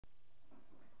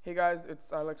Hey guys, it's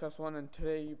Alex1, and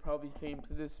today you probably came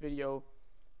to this video.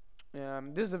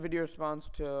 This is a video response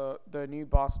to the new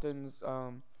Boston's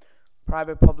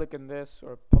private public in this,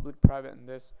 or public private in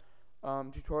this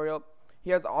tutorial.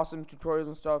 He has awesome tutorials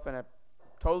and stuff, and I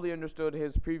totally understood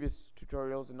his previous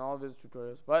tutorials and all of his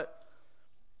tutorials, but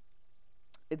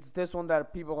it's this one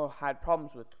that people had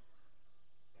problems with.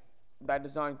 That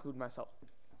does not include myself.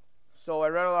 So I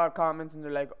read a lot of comments, and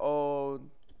they're like, "Oh,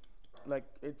 like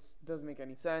it doesn't make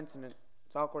any sense, and it's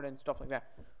awkward and stuff like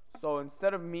that." So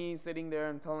instead of me sitting there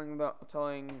and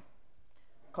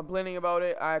complaining about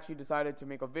it, I actually decided to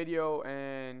make a video.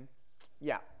 And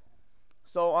yeah,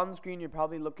 so on the screen you're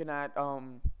probably looking at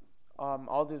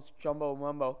all this jumbo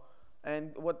mumbo,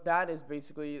 and what that is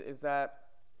basically is that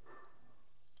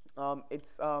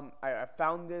I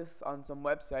found this on some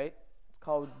website. It's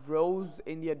called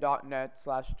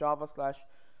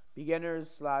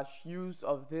roseindia.net/java/beginners/use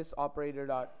of this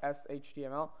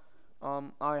operator.html.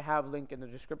 I have link in the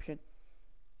description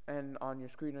and on your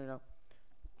screen right now.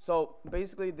 So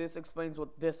basically this explains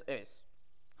what this is.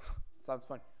 Sounds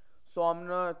fun. So I'm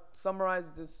gonna summarize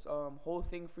this whole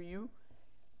thing for you,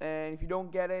 and if you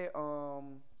don't get it,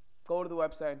 go to the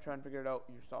website and try and figure it out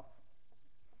yourself.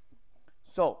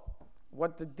 So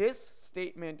what this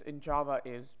statement in Java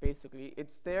is, basically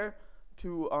it's there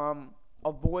to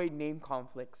avoid name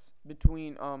conflicts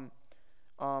between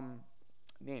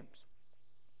names.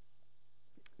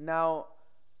 Now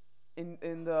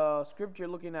in the script you're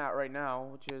looking at right now,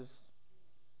 which is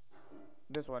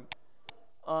this one,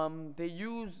 they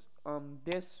use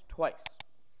this twice.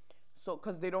 So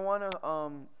because they don't want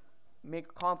to make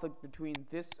a conflict between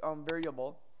this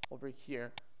variable over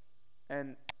here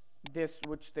and this,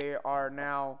 which they are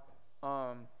now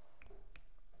I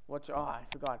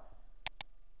forgot,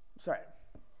 sorry.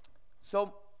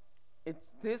 So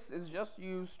this is just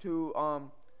used to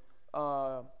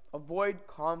avoid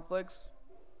conflicts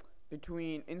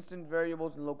between instant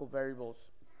variables and local variables.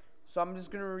 So I'm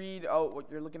just gonna read out what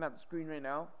you're looking at the screen right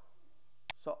now.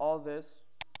 So all this,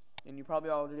 and you probably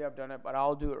already have done it, but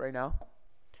I'll do it right now.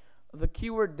 The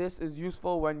keyword "this" is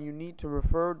useful when you need to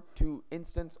refer to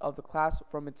instance of the class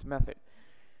from its method.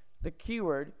 The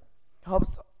keyword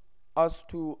helps us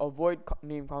to avoid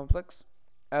name conflicts.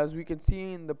 As we can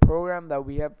see in the program that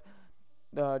we have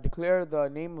declared the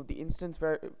name of the instance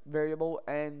variable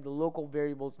and the local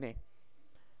variable's name.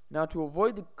 Now to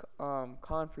avoid the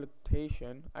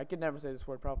conflictation, I can never say this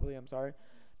word properly, I'm sorry,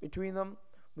 between them,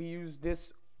 we use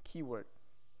this keyword.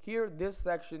 Here, this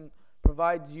section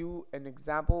provides you an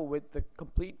example with the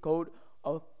complete code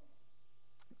of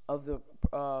the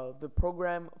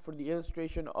program for the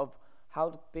illustration of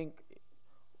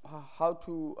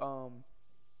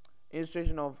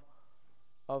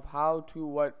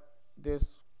what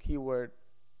this keyword.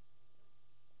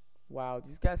 Wow,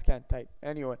 these guys can't type.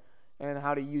 Anyway, and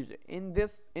how to use it. In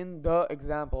the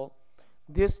example,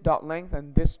 this dot length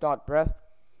and this dot breadth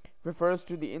refers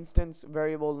to the instance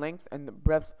variable length, and the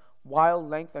breadth, while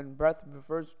length and breadth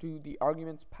refers to the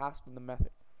arguments passed in the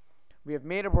method. We have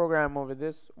made a program over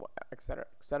this, etc.,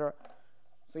 etc.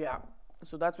 So yeah,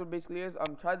 so that's what basically is.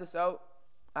 Try this out.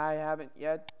 I haven't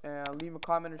yet. Leave a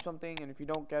comment or something, and if you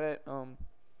don't get it,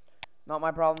 not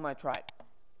my problem. I tried.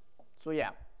 So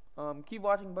yeah, keep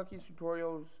watching Bucky's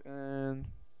tutorials, and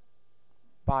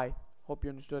bye. Hope you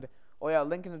understood it. Oh yeah,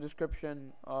 link in the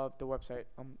description of the website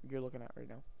you're looking at right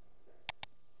now.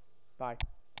 Bye.